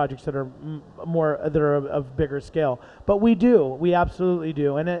other projects that are of bigger scale. But we absolutely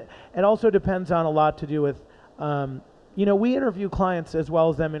do, and it also depends on a lot to do with we interview clients as well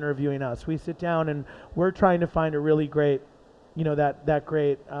as them interviewing us. We sit down and we're trying to find a really great that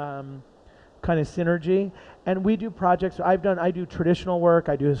great kind of synergy. And we do projects. I do traditional work,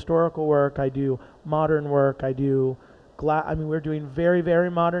 I do historical work, I do modern work, I do we're doing very,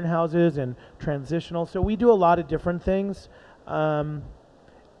 very modern houses and transitional. So we do a lot of different things. And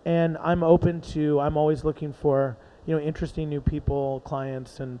I'm always looking for, interesting new people,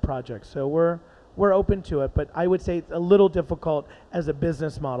 clients, and projects. So we're open to it, but I would say it's a little difficult as a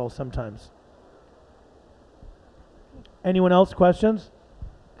business model sometimes. Anyone else? Questions?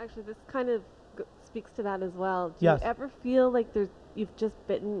 Actually, this kind of speaks to that as well. Do Yes. you ever feel like you've just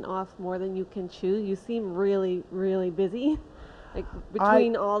bitten off more than you can chew? You seem really, really busy, like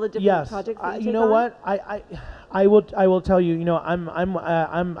between all the different projects that you take on? What? I will tell you.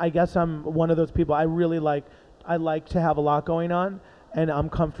 I guess I'm one of those people. I like to have a lot going on, and I'm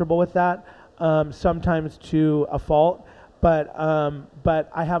comfortable with that. Sometimes to a fault, but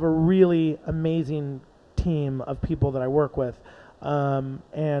I have a really amazing team of people that I work with,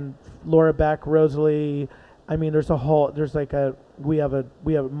 and Laura Beck, Rosalie. I mean, there's really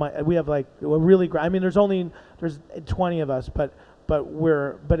great. I mean, there's 20 of us, but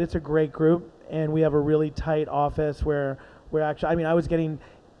it's a great group, and we have a really tight office where we're actually. I mean, I was getting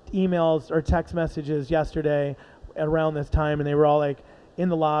emails or text messages yesterday around this time, and they were all like in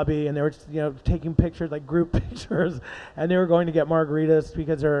the lobby, and they were taking pictures, like group pictures, and they were going to get margaritas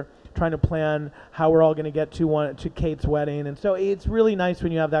because they're trying to plan how we're all going to get to Kate's wedding. And so it's really nice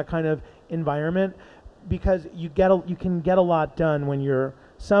when you have that kind of environment, because you can get a lot done when you're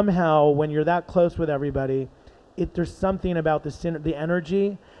that close with everybody. There's something about the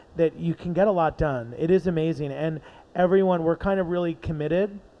energy that you can get a lot done. It is amazing, and we're kind of really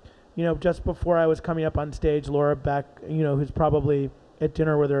committed. Just before I was coming up on stage, Laura Beck, who's probably at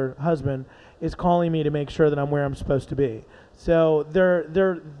dinner with her husband, is calling me to make sure that I'm where I'm supposed to be. So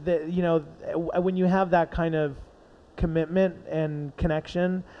when you have that kind of commitment and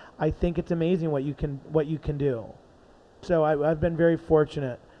connection, I think it's amazing what you can do. So I've been very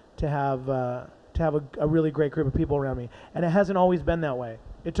fortunate to have a really great group of people around me, and it hasn't always been that way.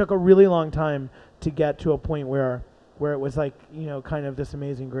 It took a really long time to get to a point where it was like kind of this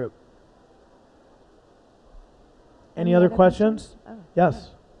amazing group. Any other questions? Oh,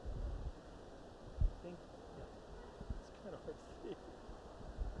 yes.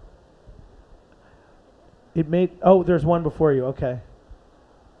 There's one before you. Okay.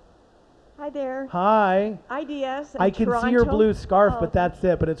 Hi there. Hi. IDS. I can Toronto. see your blue scarf, but okay. that's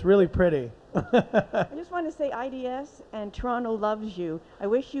it. But it's really pretty. I just want to say IDS and Toronto loves you. I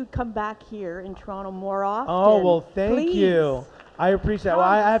wish you'd come back here in Toronto more often. Oh, well, thank Please. you. I appreciate it. Well,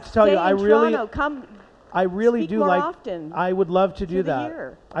 I have to tell you, Toronto. Come. I really speak do more like. often I would love to do through the that.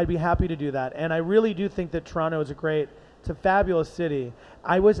 year. I'd be happy to do that, and I really do think that Toronto is it's a fabulous city.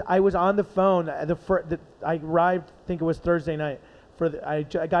 I was on the phone. I arrived. I think it was Thursday night. I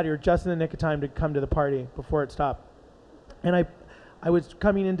got here just in the nick of time to come to the party before it stopped, and I was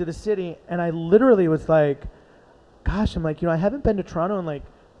coming into the city, and I literally was like, gosh, I'm like, I haven't been to Toronto in like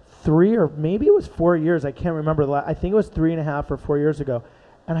 3 or maybe it was 4 years. I can't remember. I think it was 3.5 or 4 years ago,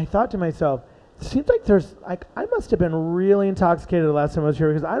 and I thought to myself, it seems like I must have been really intoxicated the last time I was here,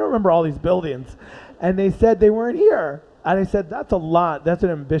 because I don't remember all these buildings. And they said they weren't here. And I said, that's a lot. That's an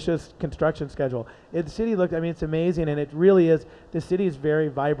ambitious construction schedule. The city it's amazing, and it really is. The city is very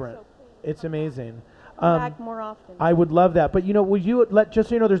vibrant. It's amazing. Come back more often. I would love that. But would you just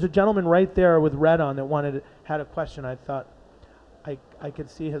so you know, there's a gentleman right there with red on that had a question. I thought I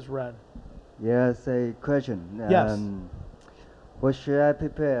could see his red. Yes, a question. Yes. What should I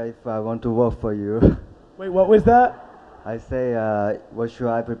prepare if I want to work for you? Wait, what was that? I say, what should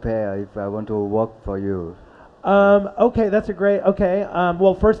I prepare if I want to work for you? Okay, that's a great. Okay.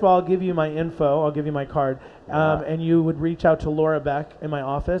 Well, first of all, I'll give you my info. I'll give you my card, and you would reach out to Laura Beck in my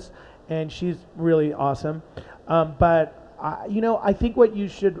office, and she's really awesome. But I think what you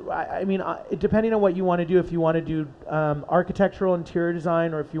should. Depending on what you want to do, if you want to do architectural interior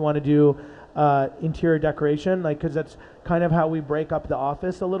design, or if you want to do interior decoration, because that's kind of how we break up the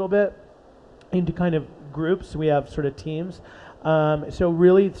office a little bit into kind of groups. We have sort of teams. So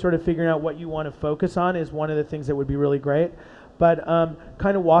really sort of figuring out what you want to focus on is one of the things that would be really great. But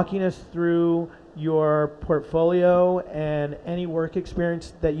kind of walking us through your portfolio and any work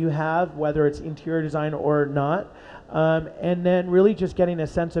experience that you have, whether it's interior design or not, and then really just getting a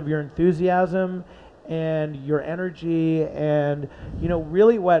sense of your enthusiasm and your energy. And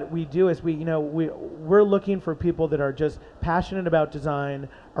really what we do is we're looking for people that are just passionate about design,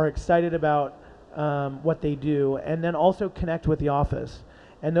 are excited about what they do, and then also connect with the office.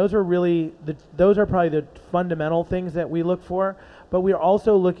 And those are probably the fundamental things that we look for. But we are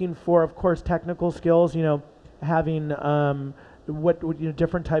also looking for, of course, technical skills. having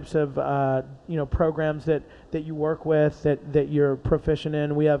different types of programs that you work with that you're proficient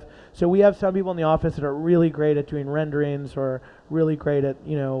in. We have some people in the office that are really great at doing renderings or really great at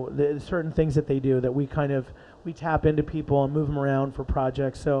the certain things that they do that we tap into people and move them around for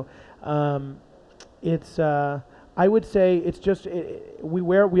projects. So it's I would say it's just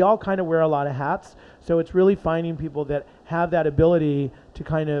we all kind of wear a lot of hats. So it's really finding people that have that ability to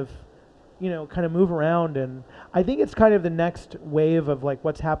kind of move around. And I think it's kind of the next wave of like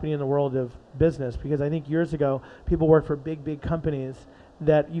what's happening in the world of business, because I think years ago people worked for big companies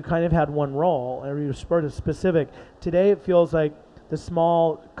that you kind of had one role or you were sort of specific. Today it feels like the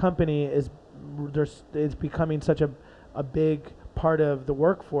small company is becoming such a big part of the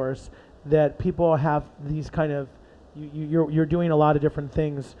workforce that people have these kind of you're doing a lot of different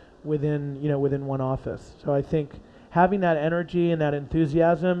things within one office. So I think having that energy and that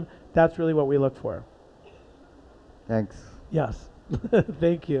enthusiasm, that's really what we look for. Thanks. Yes. Thank you.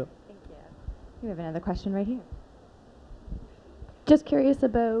 Thank you. We have another question right here. Just curious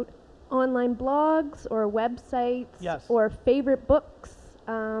about online blogs or websites. Yes. Or favorite books,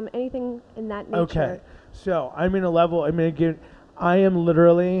 anything in that nature. Okay. So I am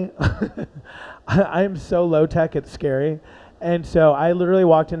literally, I am so low tech, it's scary. And so I literally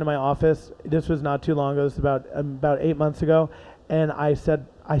walked into my office. This was not too long ago. This was about 8 months ago. And I said,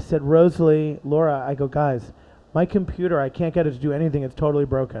 Rosalie, Laura, I go, guys, my computer, I can't get it to do anything. It's totally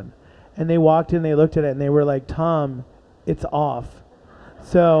broken. And they walked in, they looked at it, and they were like, Tom, it's off.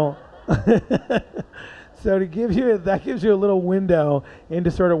 So, so that gives you a little window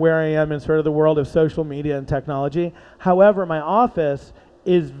into sort of where I am in sort of the world of social media and technology. However, my office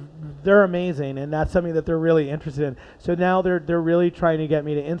they're amazing, and that's something that they're really interested in. So now they're really trying to get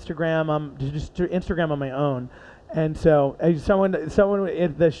me to Instagram, to Instagram on my own. And so someone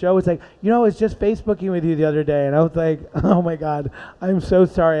at the show was like, I was just Facebooking with you the other day, and I was like, oh my God, I'm so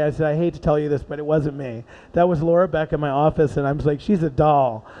sorry. I said, I hate to tell you this, but it wasn't me. That was Laura Beck in my office, and I was like, she's a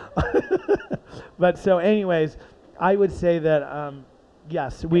doll. But so anyways, I would say that,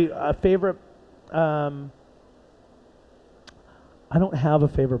 yes, favorite, I don't have a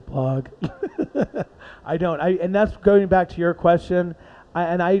favorite blog. I don't. And that's going back to your question.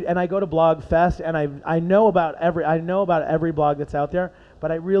 I go to Blog Fest, and I know about every blog that's out there, but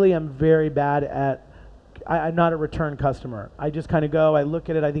I really am very bad at. I'm not a return customer. I just kind of go, I look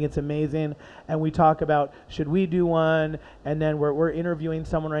at it, I think it's amazing, and we talk about should we do one, and then we're interviewing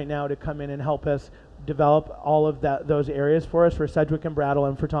someone right now to come in and help us develop all of those areas for us for Sedgwick and Brattle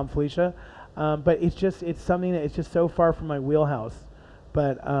and for Thom Filicia. But it's something that it's just so far from my wheelhouse.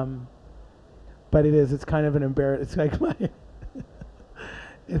 But it's kind of an embarrassment. It's like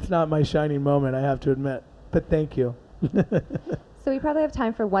it's not my shining moment, I have to admit. But thank you. So we probably have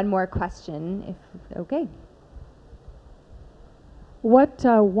time for one more question, if okay. What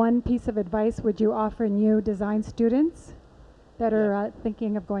one piece of advice would you offer new design students that are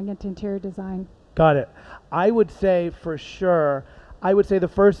thinking of going into interior design? Got it. I would say for sure,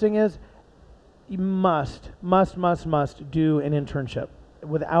 the first thing is you must do an internship,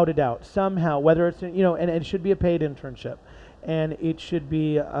 without a doubt, somehow, whether it's, and it should be a paid internship. And it should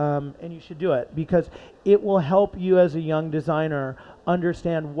be, and you should do it, because it will help you as a young designer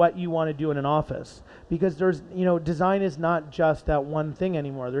understand what you want to do in an office. Because design is not just that one thing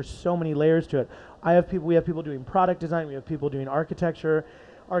anymore. There's so many layers to it. We have people doing product design, we have people doing architecture,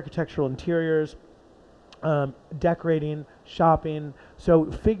 architectural interiors, decorating, shopping.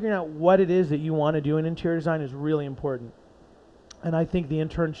 So figuring out what it is that you want to do in interior design is really important. And I think the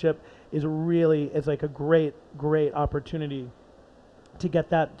internship is like a great opportunity to get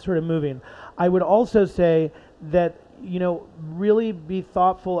that sort of moving. I would also say that, really be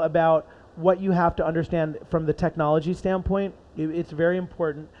thoughtful about what you have to understand from the technology standpoint. It's very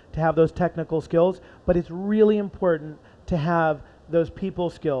important to have those technical skills, but it's really important to have those people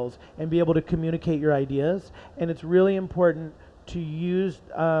skills and be able to communicate your ideas. And it's really important to use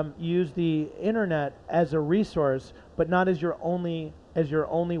the internet as a resource, but not as your only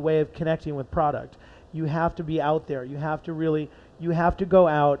way of connecting with product. You have to be out there. You have to go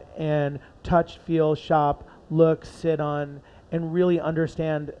out and touch, feel, shop, look, sit on, and really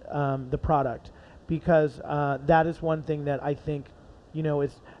understand the product, because that is one thing that I think,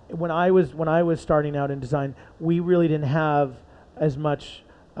 is when I was starting out in design, we really didn't have as much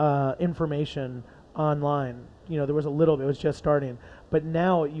information online. There was a little bit, it was just starting. But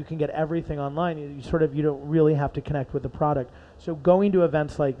now you can get everything online. You don't really have to connect with the product. So going to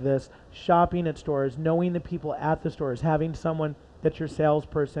events like this, shopping at stores, knowing the people at the stores, having someone that's your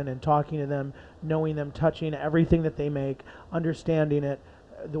salesperson and talking to them, knowing them, touching everything that they make, understanding it,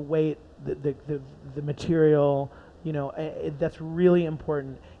 the weight, the material, you know, that's really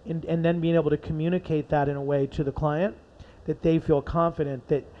important. And then being able to communicate that in a way to the client that they feel confident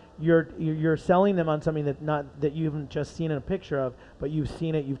that you're selling them on something that you haven't just seen in a picture of, but you've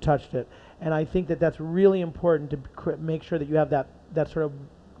seen it, you've touched it. And I think that that's really important to make sure that you have that sort of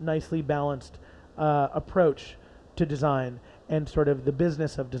nicely balanced approach to design and sort of the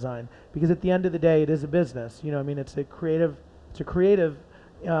business of design. Because at the end of the day, it is a business. You know, I mean, it's a creative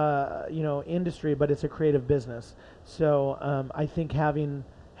you know, industry, but it's a creative business. So I think having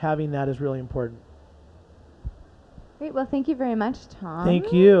that is really important. Great. Well, thank you very much, Thom.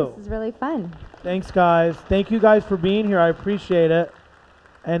 Thank you. This is really fun. Thanks, guys. Thank you guys for being here. I appreciate it.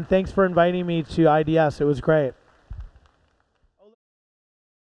 And thanks for inviting me to IDS. It was great.